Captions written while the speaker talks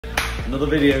Another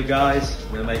video, guys.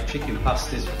 We're gonna make chicken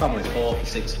pasties for family of 4 for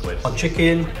 £6. On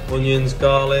chicken, onions,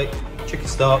 garlic, chicken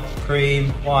stock, cream,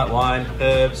 white wine,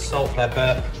 herbs, salt,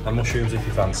 pepper, and mushrooms if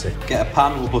you fancy. Get a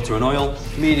pan with butter and oil,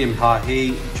 medium-high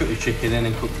heat, chuck your chicken in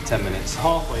and cook for 10 minutes.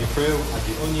 Halfway through, add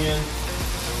your onion,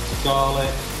 garlic,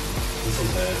 and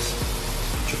some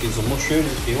herbs. Chuck in some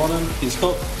mushrooms if you want them. It's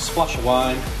cooked, splash of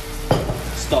wine,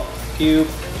 stop, cube,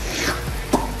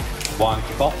 wine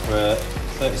kick off for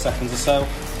 30 seconds or so,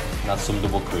 and add some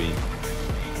double cream.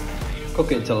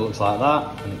 Cook it until it looks like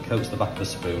that, and it coats the back of the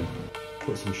spoon.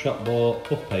 Put some shop bought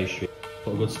puff pastry.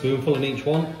 Put a good spoonful in each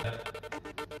one.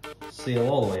 Seal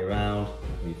all the way around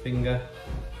with your finger.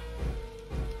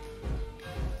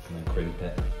 And then crimp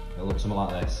it. It'll look something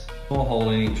like this. More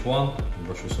hole in each one and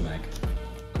brush with some egg.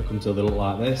 Cook them till they look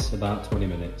like this, about 20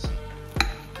 minutes.